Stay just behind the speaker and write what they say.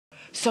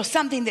So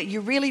something that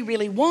you really,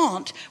 really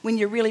want, when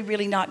you're really,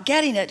 really not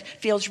getting it,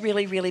 feels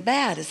really, really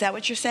bad. Is that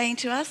what you're saying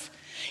to us?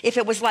 If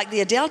it was like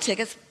the Adele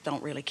tickets,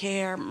 don't really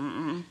care.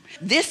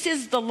 This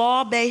is the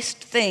law-based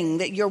thing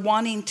that you're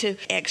wanting to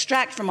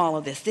extract from all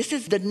of this. This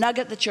is the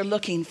nugget that you're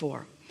looking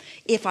for.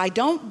 If I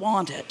don't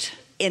want it,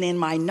 and in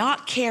my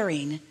not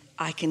caring,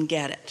 I can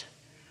get it.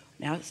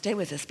 Now, stay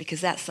with us,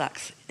 because that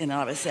sucks in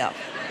and of itself.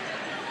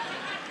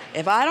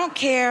 If I don't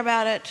care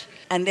about it,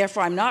 and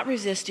therefore I'm not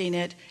resisting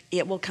it,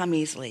 it will come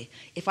easily.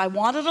 If I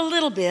want it a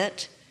little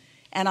bit,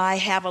 and I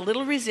have a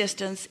little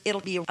resistance,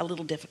 it'll be a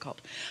little difficult.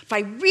 If I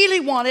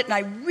really want it, and I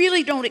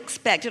really don't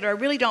expect it, or I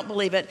really don't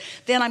believe it,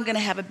 then I'm going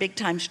to have a big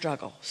time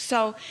struggle.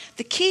 So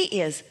the key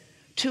is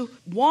to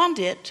want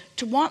it,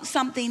 to want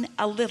something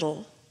a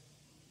little,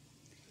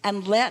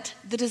 and let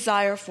the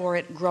desire for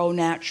it grow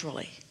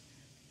naturally.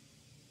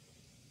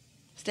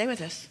 Stay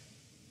with us.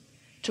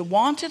 To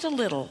want it a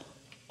little,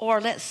 or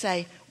let's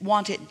say,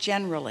 want it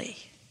generally.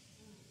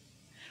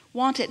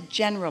 Want it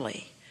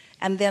generally,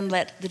 and then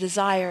let the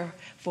desire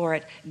for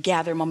it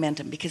gather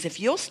momentum. Because if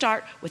you'll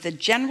start with a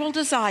general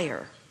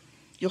desire,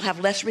 you'll have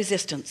less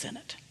resistance in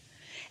it.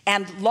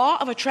 And law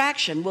of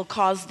attraction will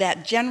cause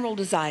that general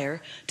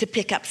desire to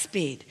pick up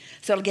speed.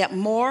 So it'll get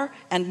more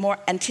and more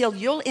until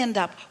you'll end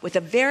up with a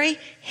very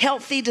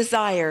healthy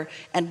desire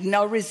and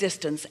no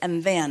resistance,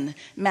 and then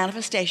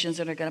manifestations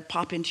that are going to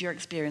pop into your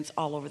experience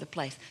all over the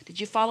place. Did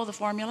you follow the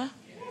formula?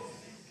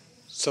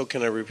 So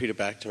can I repeat it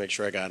back to make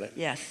sure I got it?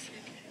 Yes.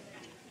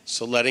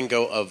 So letting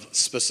go of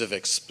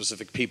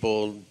specific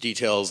people,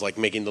 details, like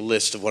making the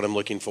list of what I'm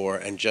looking for,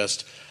 and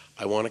just,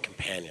 I want a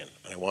companion,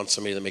 and I want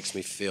somebody that makes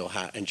me feel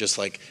happy, and just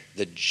like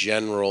the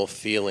general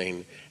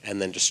feeling,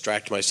 and then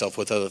distract myself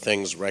with other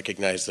things,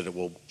 recognize that it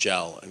will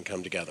gel and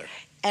come together.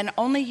 And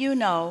only you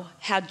know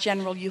how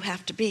general you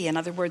have to be. In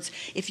other words,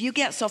 if you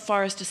get so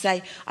far as to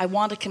say, I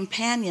want a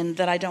companion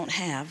that I don't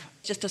have,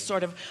 just a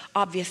sort of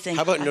obvious thing.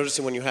 How about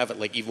noticing when you have it,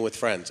 like even with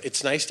friends?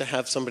 It's nice to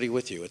have somebody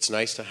with you. It's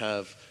nice to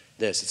have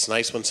this. It's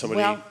nice when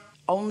somebody... Well,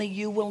 only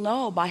you will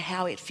know by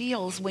how it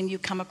feels when you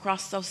come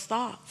across those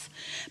thoughts.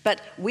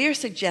 But we're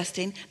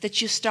suggesting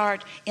that you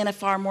start in a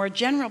far more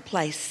general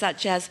place,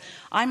 such as,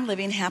 I'm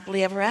living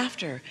happily ever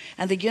after,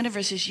 and the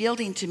universe is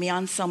yielding to me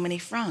on so many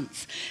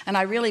fronts. And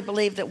I really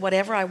believe that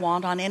whatever I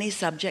want on any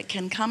subject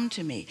can come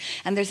to me.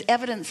 And there's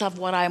evidence of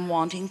what I'm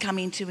wanting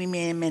coming to me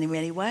in many,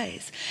 many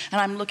ways.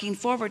 And I'm looking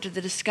forward to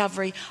the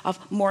discovery of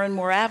more and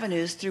more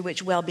avenues through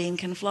which well-being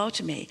can flow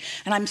to me.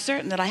 And I'm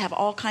certain that I have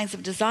all kinds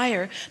of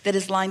desire that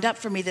is lined up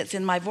for me, that's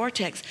in my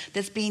vortex,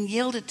 that's being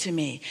yielded to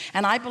me.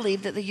 And I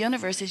believe that the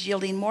universe is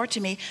yielding more to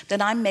me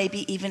than I'm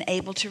maybe even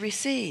able to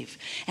receive.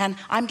 And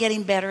I'm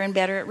getting better and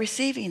better at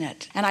receiving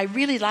it. And I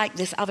really like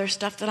this other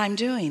stuff that I'm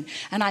doing.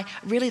 And I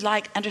really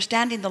like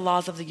understanding the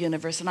laws of the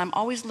universe. And I'm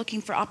always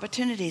looking for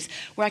opportunities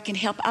where I can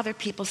help other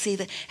people see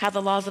how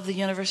the laws of the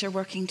universe are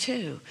working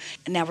too.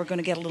 And now we're going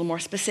to get a little more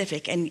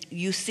specific. And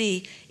you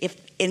see if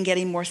in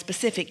getting more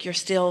specific, you're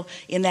still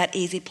in that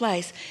easy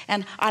place.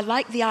 And I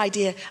like the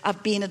idea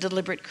of being a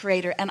deliberate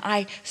creator. And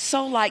I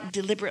so like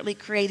deliberately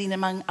creating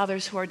among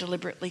others who are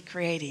deliberately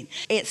creating.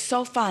 It's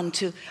so fun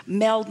to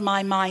meld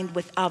my mind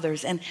with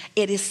others. And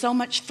it is so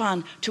much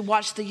fun to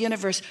watch the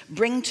universe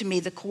bring to me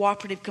the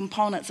cooperative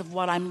components of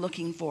what I'm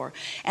looking for.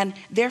 And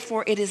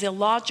therefore, it is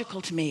illogical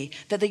to me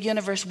that the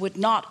universe would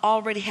not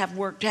already have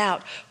worked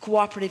out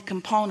cooperative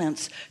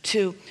components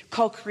to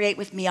co-create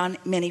with me on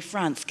many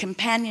fronts.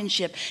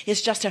 Companionship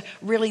is just a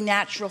really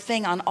natural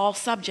thing on all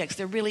subjects.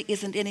 There really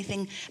isn't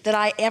anything that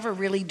I ever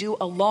really do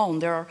alone.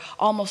 There are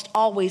almost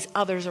always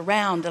others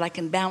around that I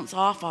can bounce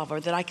off of or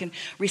that I can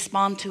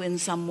respond to in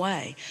some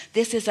way.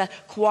 This is a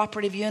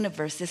cooperative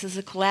universe. This is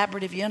a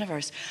collaborative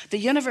universe. The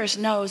universe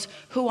knows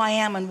who I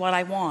am and what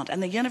I want.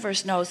 And the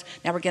universe knows,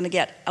 now we're going to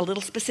get a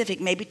little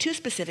specific, maybe too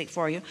specific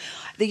for you.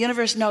 The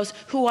universe knows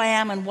who I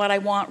am and what I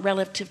want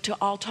relative to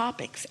all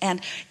topics,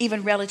 and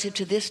even relative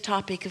to this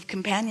topic of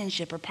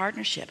companionship or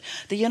partnership.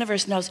 The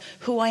universe knows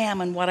who I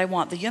am and what I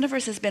want. The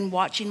universe has been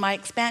watching my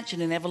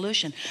expansion and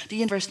evolution. The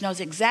universe knows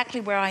exactly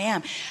where I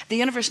am. The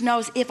universe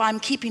knows if I'm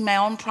keeping my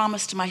own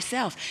promise to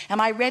myself. Am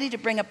I ready to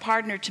bring a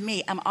partner to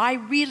me? Am I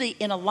really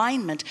in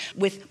alignment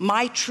with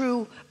my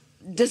true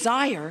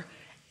desire?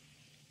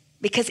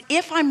 Because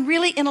if I'm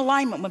really in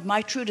alignment with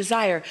my true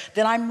desire,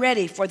 then I'm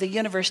ready for the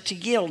universe to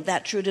yield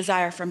that true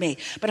desire for me.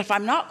 But if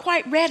I'm not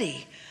quite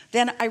ready,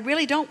 then I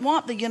really don't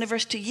want the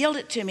universe to yield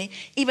it to me,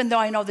 even though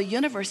I know the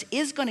universe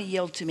is going to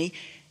yield to me,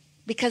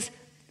 because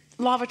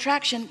law of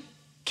attraction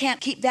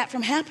can't keep that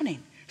from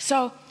happening.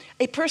 So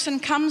a person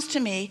comes to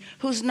me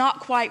who's not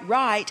quite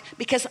right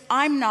because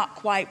I'm not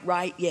quite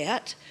right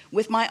yet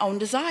with my own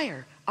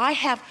desire. I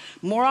have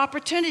more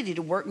opportunity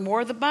to work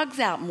more of the bugs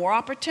out, more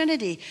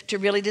opportunity to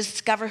really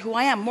discover who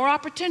I am, more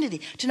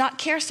opportunity to not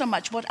care so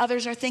much what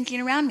others are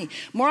thinking around me,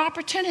 more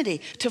opportunity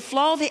to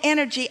flow the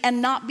energy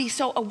and not be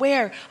so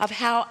aware of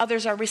how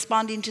others are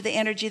responding to the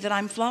energy that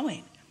I'm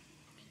flowing.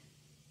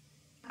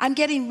 I'm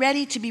getting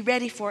ready to be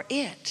ready for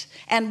it.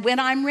 And when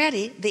I'm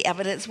ready, the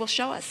evidence will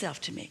show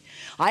itself to me.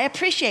 I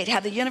appreciate how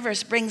the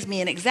universe brings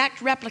me an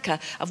exact replica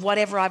of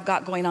whatever I've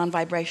got going on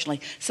vibrationally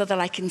so that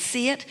I can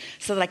see it,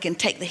 so that I can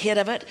take the hit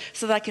of it,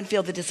 so that I can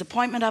feel the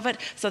disappointment of it,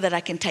 so that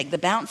I can take the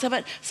bounce of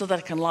it, so that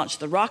I can launch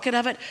the rocket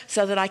of it,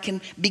 so that I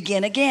can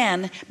begin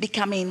again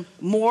becoming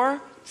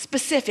more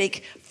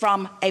specific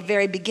from a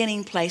very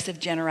beginning place of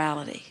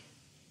generality.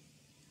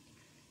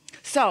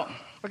 So,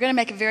 we're going to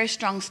make a very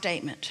strong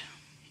statement.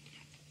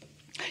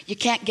 You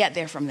can't get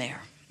there from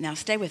there. Now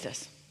stay with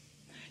us.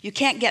 You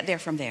can't get there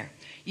from there.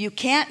 You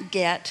can't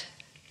get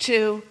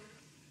to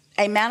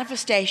a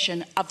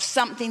manifestation of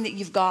something that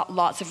you've got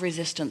lots of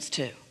resistance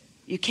to.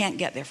 You can't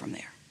get there from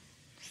there.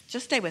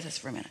 Just stay with us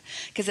for a minute,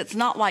 because it's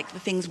not like the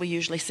things we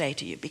usually say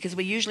to you, because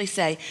we usually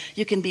say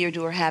you can be or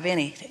do or have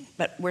anything.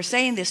 But we're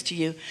saying this to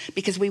you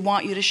because we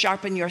want you to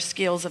sharpen your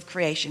skills of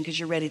creation, because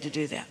you're ready to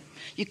do that.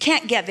 You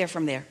can't get there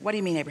from there. What do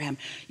you mean, Abraham?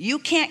 You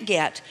can't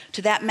get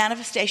to that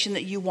manifestation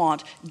that you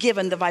want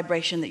given the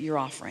vibration that you're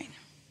offering.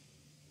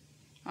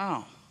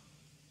 Oh.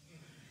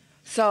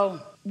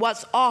 So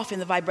what's off in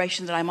the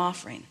vibration that I'm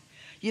offering?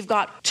 You've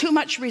got too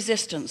much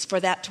resistance for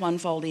that to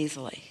unfold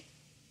easily.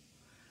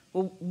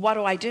 Well, what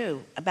do I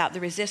do about the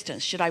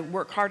resistance? Should I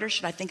work harder?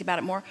 Should I think about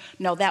it more?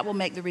 No, that will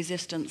make the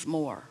resistance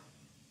more.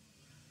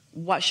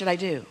 What should I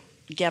do?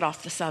 Get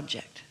off the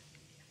subject.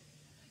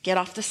 Get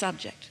off the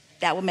subject.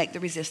 That will make the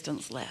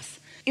resistance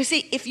less. You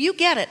see, if you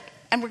get it,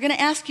 and we're going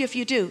to ask you if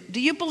you do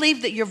you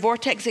believe that your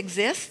vortex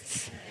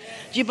exists?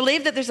 Do you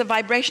believe that there's a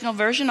vibrational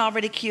version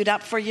already queued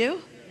up for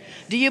you?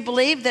 Do you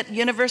believe that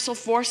universal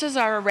forces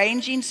are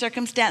arranging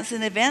circumstances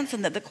and events,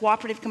 and that the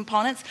cooperative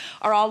components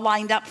are all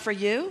lined up for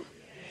you?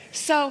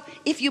 So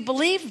if you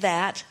believe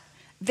that,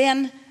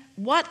 then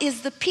what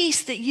is the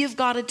piece that you've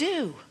got to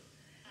do?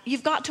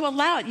 You've got to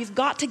allow it. You've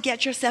got to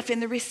get yourself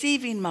in the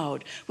receiving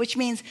mode, which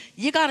means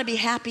you got to be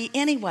happy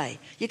anyway.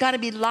 You got to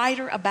be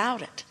lighter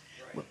about it.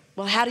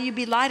 Well, how do you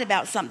be light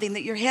about something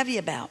that you're heavy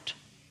about?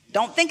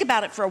 Don't think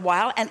about it for a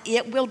while, and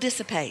it will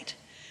dissipate.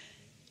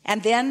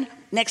 And then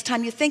next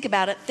time you think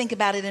about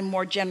it in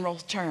more general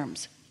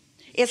terms.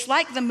 It's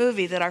like the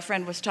movie that our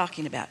friend was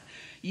talking about.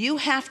 You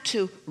have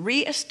to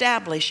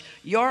reestablish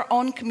your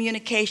own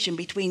communication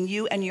between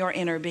you and your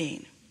inner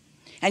being.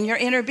 And your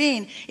inner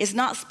being is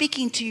not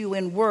speaking to you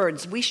in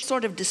words. We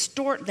sort of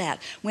distort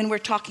that when we're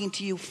talking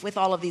to you with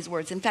all of these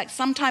words. In fact,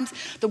 sometimes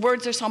the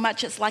words are so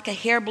much it's like a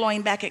hair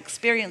blowing back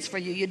experience for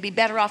you. You'd be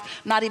better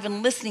off not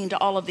even listening to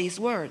all of these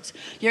words.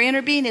 Your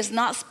inner being is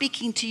not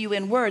speaking to you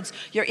in words.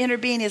 Your inner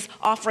being is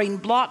offering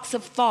blocks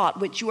of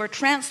thought which you are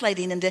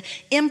translating into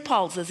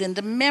impulses,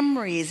 into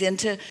memories,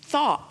 into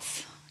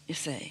thoughts, you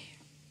see.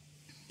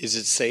 Is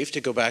it safe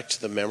to go back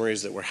to the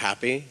memories that were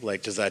happy?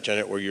 Like, does that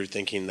generate where you're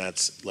thinking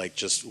that's like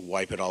just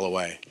wipe it all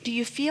away? Do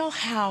you feel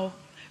how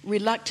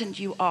reluctant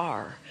you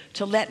are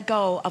to let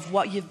go of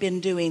what you've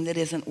been doing that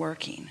isn't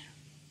working?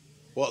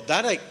 Well,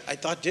 that I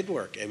thought did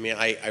work. I mean,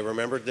 I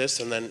remembered this,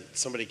 and then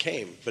somebody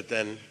came, but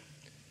then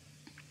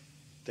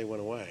they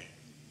went away.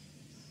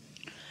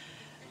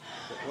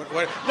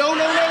 What? No.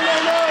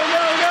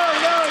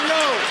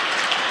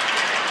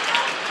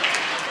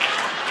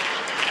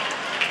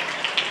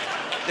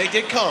 They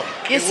did come.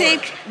 You see,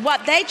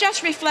 what they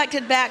just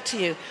reflected back to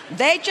you,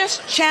 they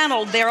just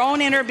channeled their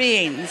own inner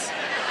beings.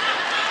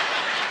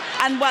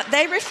 And what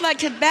they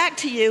reflected back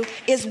to you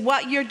is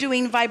what you're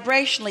doing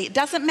vibrationally. It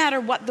doesn't matter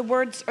what the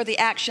words or the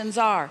actions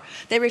are.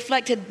 They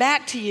reflected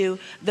back to you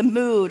the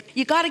mood.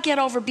 You got to get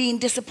over being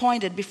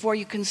disappointed before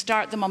you can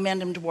start the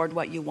momentum toward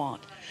what you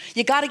want.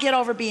 You got to get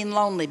over being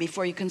lonely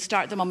before you can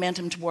start the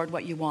momentum toward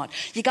what you want.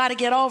 You got to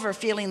get over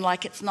feeling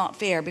like it's not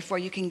fair before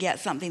you can get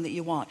something that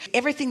you want.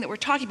 Everything that we're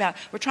talking about,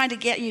 we're trying to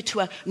get you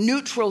to a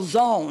neutral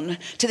zone,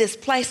 to this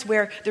place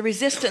where the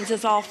resistance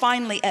is all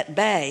finally at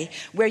bay,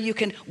 where you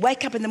can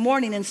wake up in the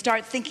morning and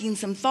start thinking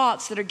some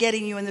thoughts that are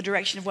getting you in the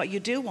direction of what you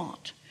do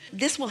want.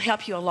 This will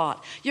help you a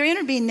lot. Your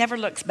inner being never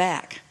looks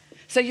back.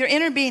 So your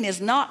inner being is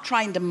not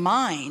trying to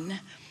mine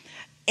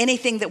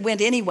anything that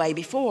went anyway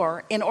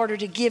before in order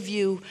to give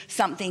you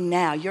something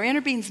now. Your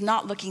inner being's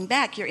not looking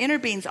back. Your inner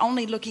being's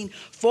only looking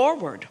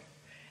forward.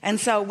 And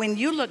so when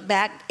you look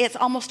back, it's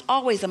almost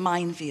always a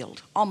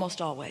minefield.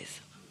 Almost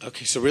always.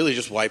 Okay, so really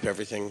just wipe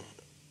everything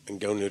and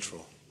go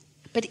neutral.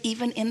 But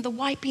even in the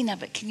wiping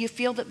of it, can you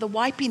feel that the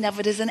wiping of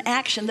it is an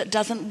action that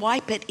doesn't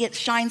wipe it? It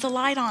shines a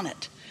light on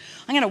it.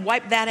 I'm going to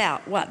wipe that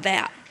out. What?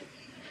 That.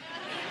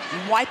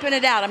 I'm wiping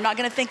it out. I'm not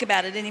going to think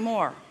about it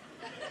anymore.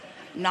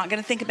 I'm not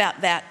going to think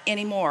about that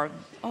anymore.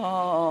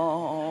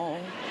 Oh.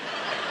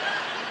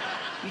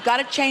 You've got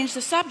to change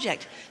the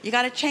subject. You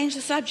got to change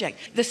the subject.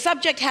 The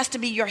subject has to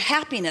be your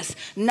happiness,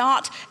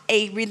 not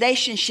a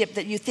relationship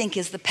that you think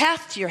is the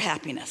path to your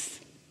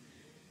happiness.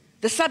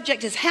 The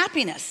subject is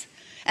happiness.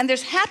 And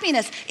there's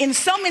happiness in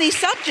so many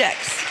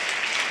subjects.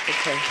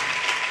 Okay.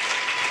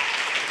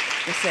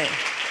 Let's see.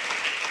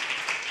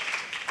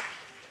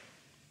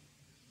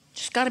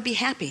 Just got to be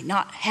happy,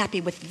 not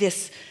happy with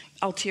this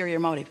ulterior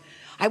motive.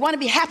 I want to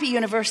be happy,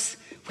 universe,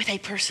 with a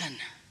person.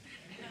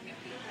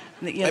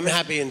 I'm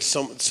happy, and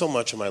so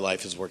much of my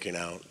life is working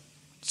out.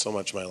 So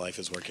much of my life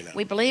is working out.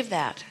 We believe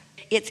that.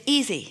 It's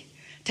easy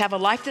to have a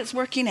life that's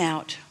working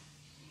out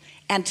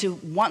and to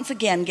once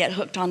again get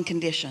hooked on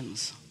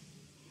conditions.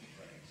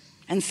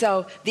 And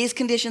so these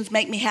conditions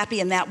make me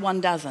happy and that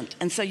one doesn't.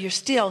 And so you're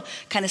still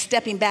kind of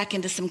stepping back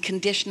into some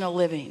conditional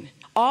living.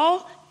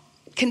 All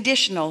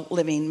conditional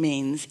living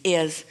means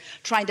is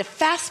trying to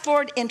fast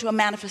forward into a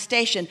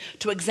manifestation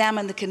to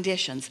examine the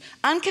conditions.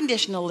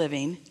 Unconditional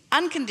living,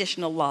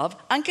 unconditional love,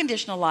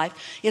 unconditional life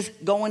is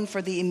going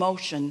for the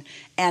emotion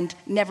and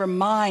never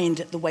mind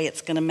the way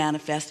it's going to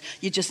manifest.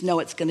 You just know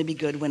it's going to be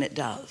good when it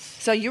does.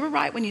 So you were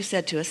right when you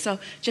said to us, so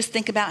just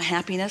think about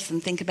happiness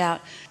and think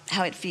about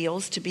how it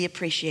feels to be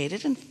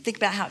appreciated and think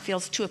about how it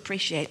feels to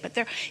appreciate. But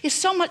there is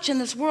so much in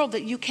this world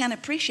that you can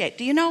appreciate.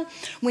 Do you know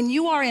when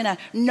you are in a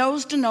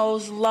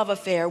nose-to-nose love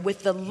affair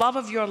with the love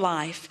of your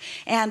life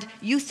and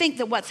you think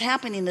that what's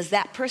happening is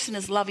that person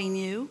is loving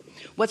you,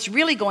 what's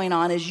really going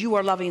on is you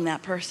are loving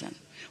that person.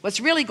 What's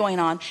really going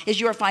on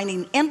is you are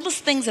finding endless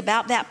things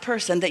about that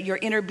person that your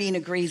inner being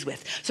agrees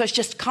with. So it's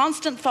just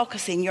constant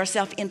focusing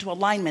yourself into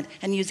alignment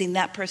and using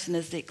that person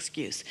as the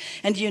excuse.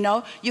 And you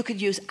know, you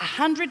could use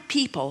 100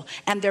 people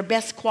and their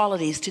best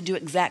qualities to do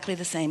exactly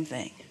the same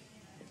thing.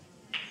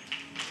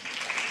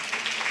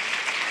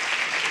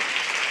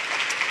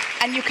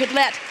 And you could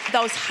let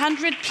those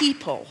 100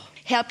 people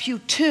help you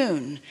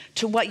tune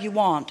to what you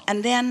want.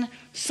 And then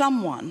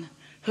someone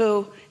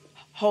who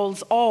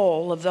holds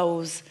all of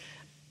those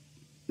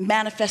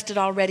manifested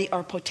already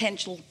or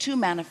potential to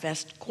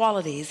manifest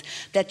qualities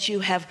that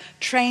you have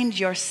trained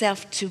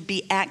yourself to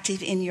be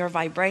active in your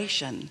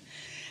vibration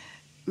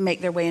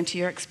make their way into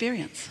your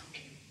experience.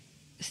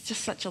 It's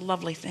just such a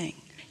lovely thing.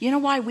 You know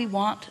why we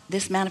want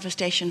this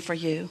manifestation for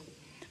you?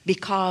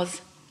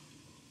 Because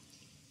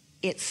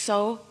it's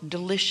so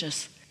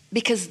delicious.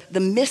 Because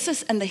the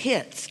misses and the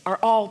hits are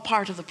all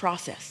part of the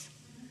process.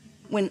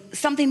 When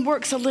something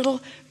works a little,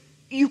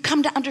 you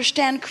come to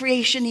understand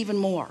creation even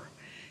more.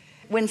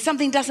 When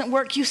something doesn't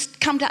work, you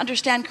come to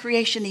understand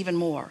creation even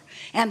more.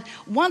 And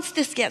once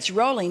this gets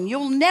rolling,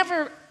 you'll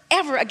never,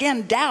 ever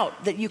again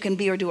doubt that you can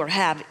be or do or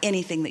have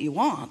anything that you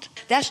want.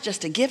 That's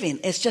just a giving.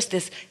 It's just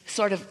this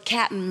sort of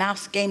cat and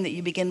mouse game that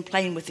you begin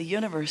playing with the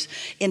universe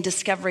in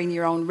discovering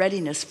your own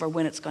readiness for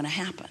when it's going to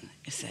happen,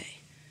 you see.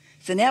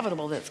 It's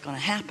inevitable that it's going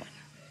to happen.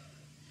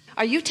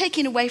 Are you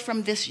taking away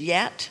from this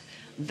yet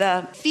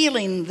the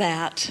feeling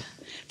that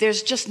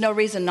there's just no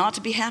reason not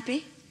to be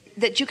happy?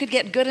 That you could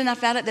get good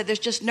enough at it that there's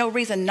just no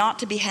reason not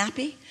to be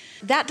happy?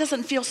 That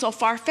doesn't feel so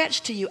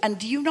far-fetched to you. And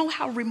do you know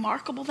how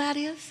remarkable that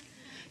is?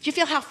 Do you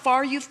feel how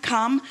far you've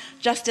come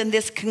just in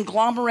this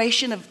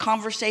conglomeration of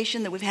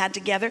conversation that we've had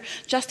together,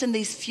 just in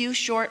these few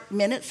short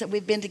minutes that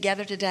we've been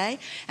together today?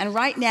 And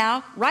right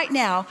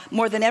now,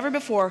 more than ever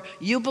before,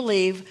 you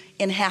believe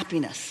in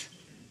happiness.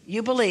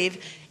 You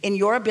believe in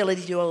your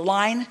ability to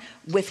align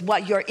with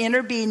what your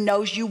inner being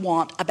knows you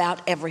want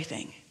about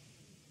everything.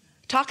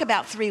 Talk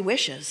about 3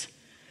 wishes.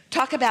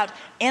 Talk about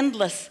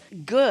endless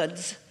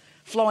goods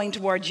flowing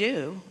towards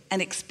you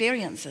and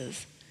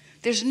experiences.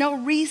 There's no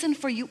reason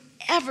for you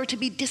ever to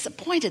be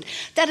disappointed.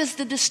 That is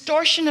the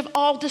distortion of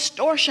all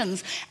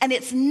distortions. And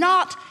it's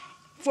not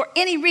for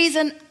any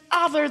reason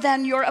other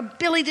than your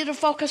ability to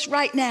focus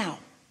right now.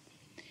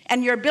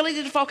 And your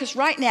ability to focus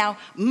right now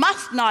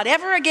must not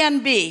ever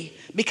again be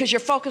because you're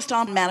focused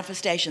on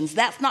manifestations.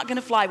 That's not going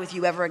to fly with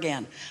you ever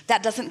again.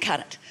 That doesn't cut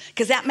it.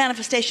 Because that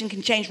manifestation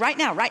can change right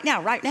now.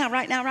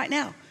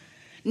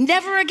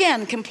 Never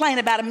again complain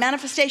about a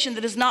manifestation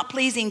that is not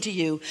pleasing to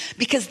you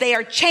because they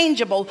are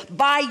changeable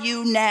by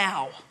you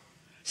now.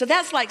 So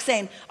that's like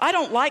saying, I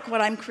don't like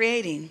what I'm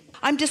creating.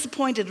 I'm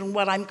disappointed in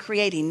what I'm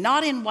creating,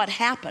 not in what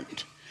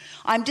happened.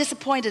 I'm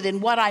disappointed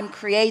in what I'm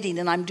creating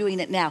and I'm doing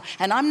it now.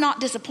 And I'm not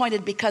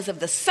disappointed because of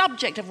the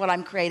subject of what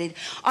I'm creating.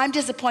 I'm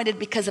disappointed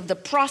because of the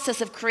process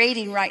of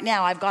creating right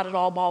now. I've got it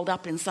all balled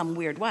up in some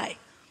weird way.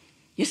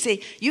 You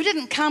see, you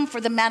didn't come for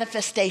the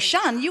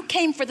manifestation. You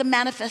came for the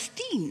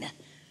manifesting.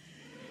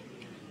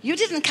 You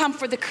didn't come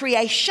for the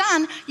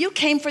creation, you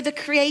came for the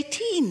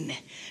creating.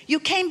 You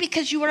came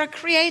because you are a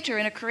creator,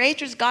 and a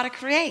creator's got to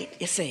create,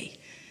 you see.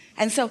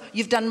 And so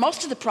you've done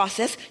most of the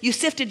process. You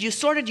sifted, you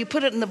sorted, you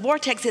put it in the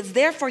vortex. It's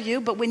there for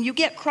you, but when you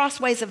get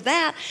crossways of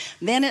that,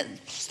 then it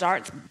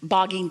starts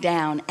bogging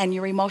down, and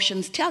your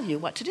emotions tell you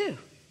what to do.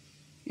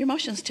 Your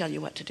emotions tell you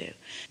what to do.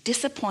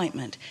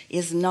 Disappointment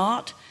is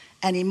not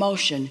an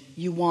emotion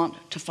you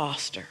want to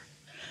foster.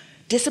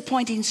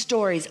 Disappointing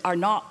stories are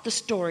not the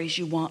stories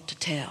you want to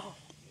tell.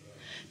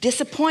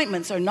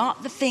 Disappointments are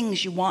not the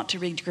things you want to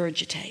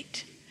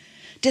regurgitate.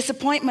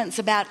 Disappointments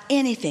about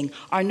anything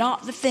are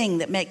not the thing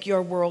that make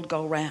your world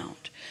go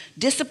round.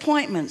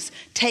 Disappointments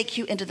take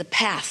you into the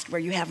past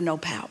where you have no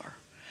power.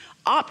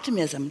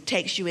 Optimism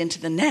takes you into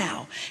the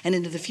now and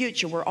into the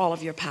future where all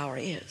of your power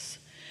is.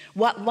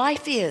 What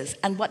life is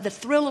and what the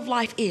thrill of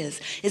life is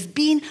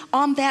being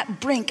on that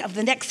brink of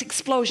the next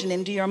explosion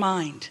into your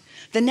mind.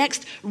 The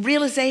next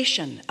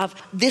realization of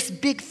this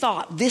big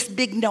thought, this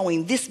big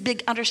knowing, this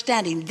big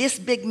understanding, this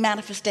big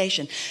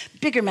manifestation.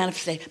 Bigger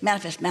manifest,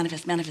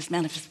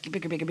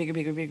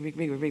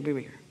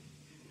 bigger.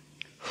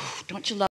 Don't you love